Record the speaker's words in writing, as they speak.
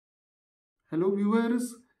Hello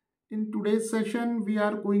viewers, in today's session we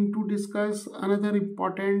are going to discuss another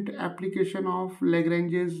important application of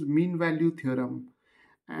Lagrange's mean value theorem.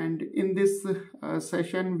 And in this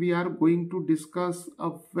session we are going to discuss a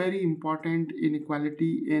very important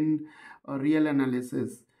inequality in real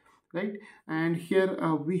analysis, right? And here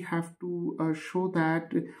we have to show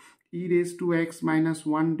that e raised to x minus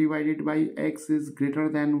 1 divided by x is greater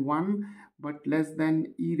than 1 but less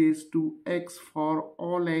than e raised to x for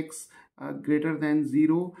all x greater than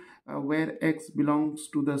 0 where x belongs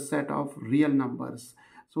to the set of real numbers.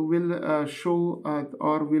 So we'll show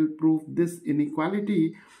or we'll prove this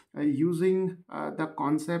inequality using the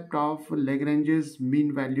concept of Lagrange's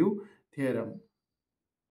mean value theorem.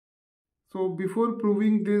 So before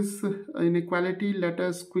proving this inequality, let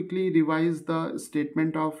us quickly revise the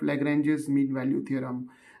statement of Lagrange's mean value theorem.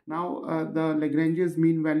 Now the Lagrange's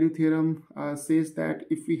mean value theorem says that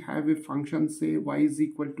if we have a function, say y is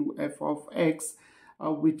equal to f of x,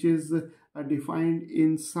 which is defined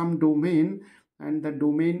in some domain, and the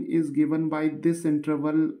domain is given by this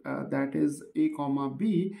interval that is a comma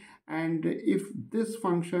b, and if this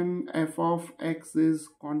function f of x is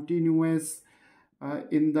continuous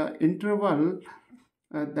in the interval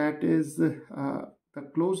that is the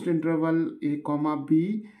closed interval a comma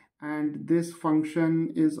b, and this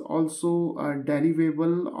function is also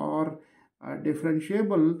derivable or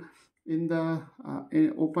differentiable in the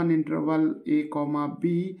open interval a comma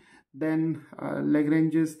b, then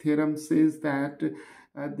Lagrange's theorem says that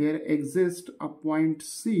there exists a point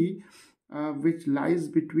c which lies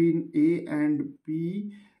between a and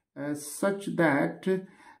b such that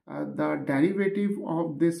the derivative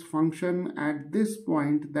of this function at this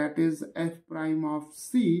point, that is f prime of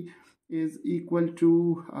c, is equal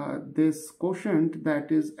to this quotient,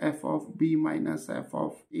 that is f of b minus f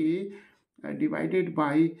of a divided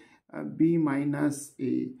by b minus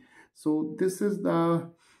a. So this is the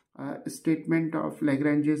statement of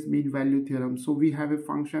Lagrange's mean value theorem. So we have a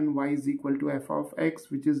function y is equal to f of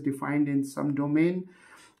x which is defined in some domain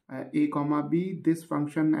a comma b. This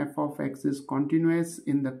function f of x is continuous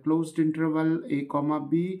in the closed interval a comma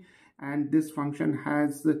b, and this function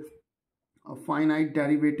has a finite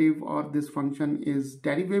derivative, or this function is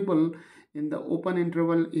derivable in the open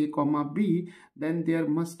interval a comma b. Then there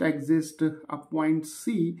must exist a point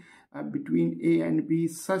c between a and b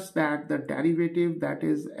such that the derivative, that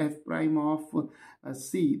is f prime of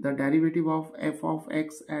c, the derivative of f of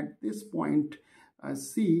x at this point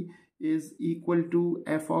c, is equal to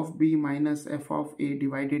f of b minus f of a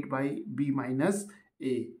divided by b minus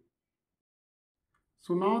a.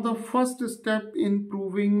 So now the first step in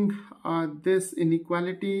proving this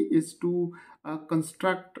inequality is to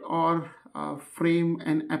construct or frame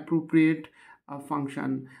an appropriate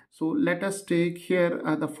function. So let us take here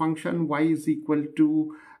the function y is equal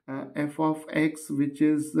to f of x, which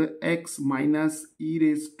is x minus e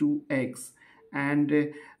raised to x,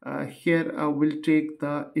 and here we'll take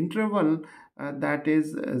the interval that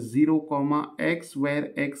is 0 comma x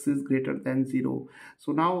where x is greater than 0.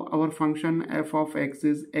 So now our function f of x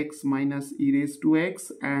is x minus e raised to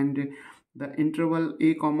x, and the interval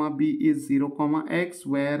a comma b is 0 comma x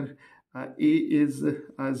where a is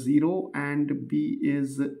 0 and b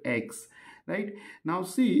is x. Right now,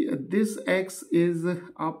 see, this x is a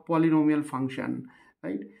polynomial function,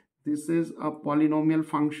 right? This is a polynomial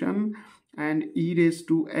function, and e raised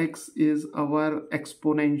to x is our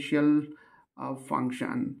exponential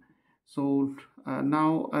function. So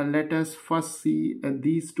now let us first see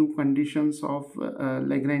these two conditions of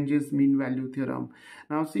Lagrange's mean value theorem.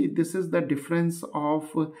 Now see, this is the difference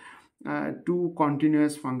of two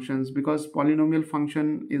continuous functions, because polynomial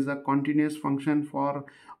function is a continuous function for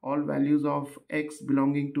all values of x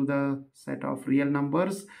belonging to the set of real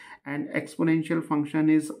numbers, and exponential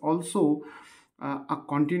function is also a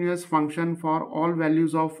continuous function for all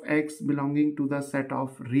values of x belonging to the set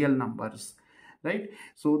of real numbers, right?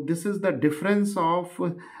 So this is the difference of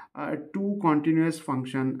two continuous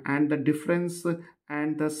function, and the difference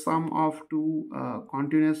and the sum of two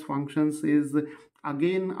continuous functions is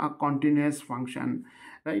again a continuous function,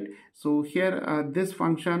 right? So here this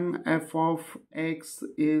function f of x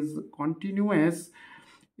is continuous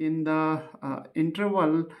in the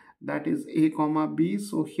interval that is a comma b.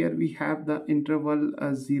 So here we have the interval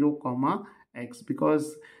 0 comma x,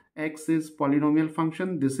 because x is polynomial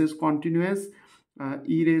function, this is continuous,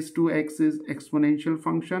 e raised to x is exponential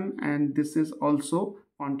function, and this is also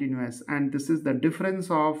continuous, and this is the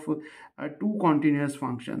difference of two continuous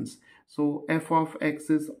functions. So f of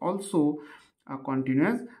x is also a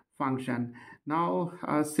continuous function. Now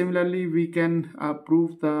similarly we can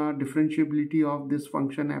prove the differentiability of this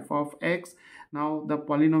function f of x. Now the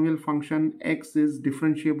polynomial function x is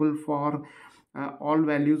differentiable for all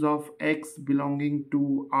values of x belonging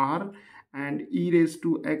to R, and e raised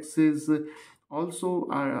to x is also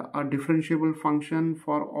a differentiable function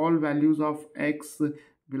for all values of x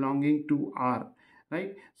belonging to R,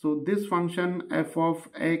 right? So this function f of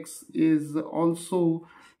x is also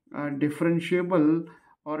differentiable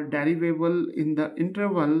or derivable in the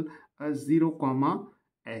interval 0 comma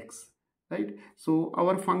x, right? So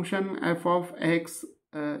our function f of x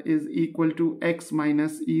is equal to x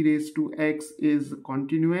minus e raised to x is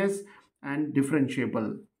continuous and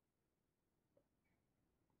differentiable.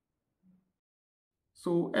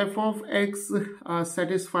 So f of x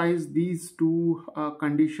satisfies these two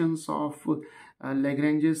conditions of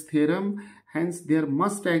Lagrange's theorem. Hence, there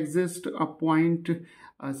must exist a point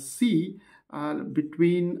C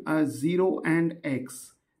between 0 and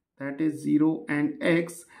x, that is 0 and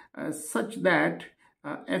x, such that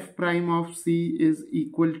f prime of C is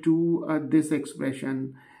equal to this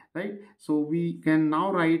expression, right? So we can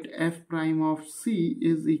now write f prime of C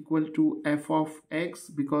is equal to f of x,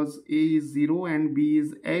 because a is 0 and b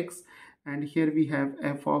is x, and here we have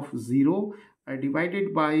f of 0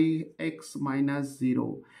 divided by x minus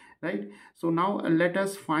 0, right? So now let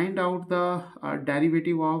us find out the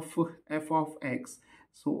derivative of f of x.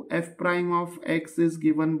 So f prime of x is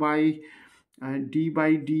given by d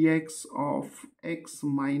by dx of x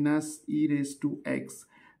minus e raised to x.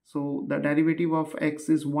 So the derivative of x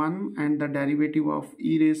is 1 and the derivative of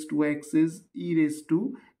e raised to x is e raised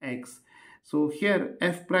to x. So here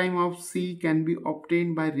f prime of c can be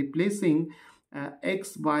obtained by replacing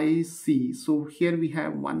x by c. So here we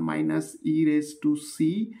have 1 minus e raised to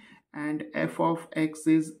c, and f of x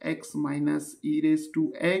is x minus e raised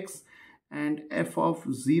to x, and f of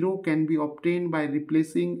 0 can be obtained by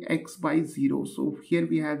replacing x by 0. So here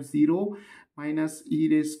we have 0 minus e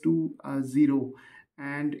raised to 0,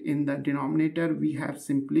 and in the denominator we have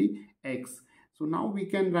simply x. So now we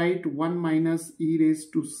can write 1 minus e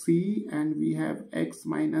raised to c, and we have x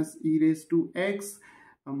minus e raised to x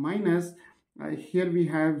minus here we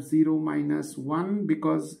have 0 minus 1,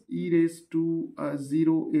 because e raised to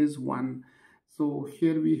 0 is 1. So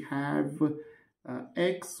here we have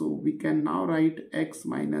x, so we can now write x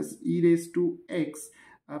minus e raised to x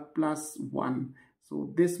plus 1.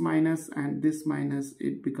 So this minus and this minus,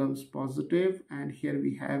 it becomes positive, and here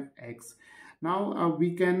we have x. Now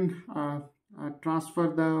we can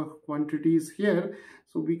transfer the quantities here.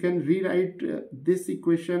 So we can rewrite this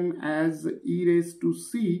equation as e raised to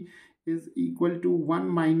c is equal to 1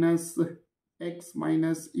 minus x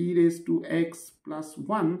minus e raised to x plus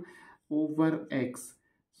 1 over x.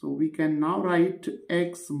 So we can now write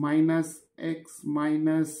x minus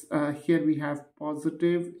here we have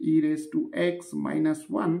positive e raised to x minus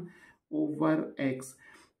 1 over x.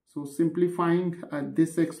 So simplifying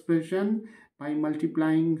this expression by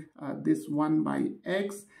multiplying this 1 by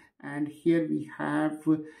x, and here we have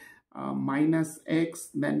minus x,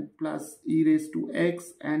 then plus e raised to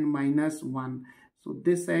x and minus 1. So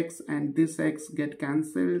this x and this x get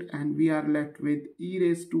cancelled, and we are left with e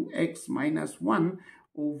raised to x minus 1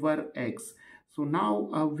 over x. So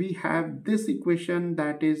now we have this equation,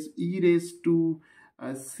 that is e raised to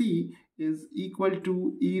c is equal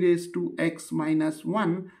to e raised to x minus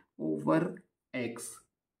 1 over x.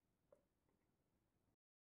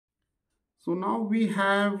 So now we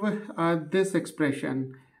have this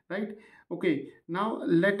expression, right? Okay, now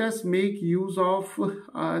let us make use of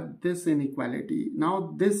this inequality.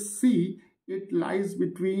 Now this c, it lies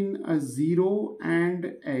between 0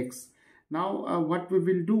 and x. Now what we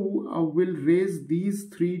will do, we'll raise these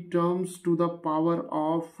three terms to the power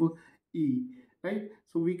of e, right?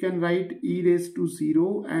 So we can write e raised to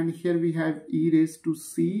 0, and here we have e raised to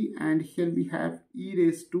c, and here we have e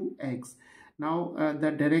raised to x. Now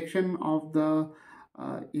the direction of the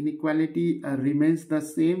inequality remains the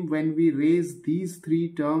same when we raise these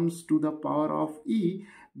three terms to the power of e,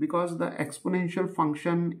 because the exponential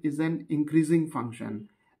function is an increasing function,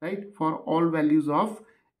 right, for all values of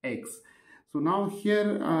x. So now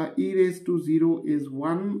here e raised to 0 is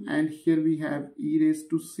 1, and here we have e raised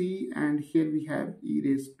to c, and here we have e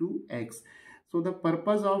raised to x. So the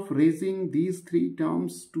purpose of raising these three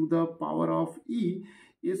terms to the power of e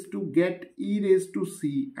is to get e raised to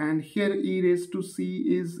c, and here e raised to c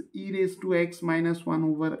is e raised to x minus 1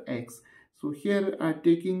 over x. So here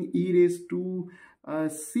taking e raised to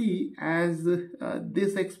c as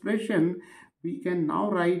this expression, we can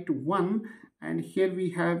now write 1, and here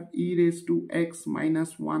we have e raised to x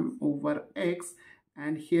minus 1 over x,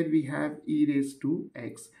 and here we have e raised to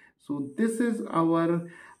x. So this is our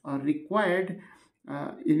required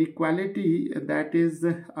inequality, that is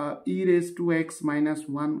e raised to x minus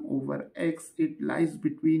 1 over x. It lies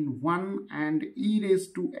between 1 and e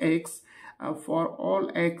raised to x for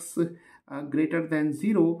all x greater than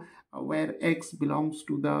 0, where x belongs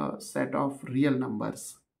to the set of real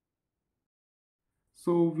numbers.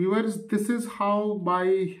 So viewers, this is how by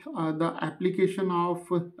the application of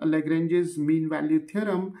Lagrange's mean value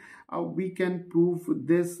theorem we can prove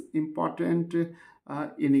this important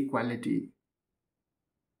inequality.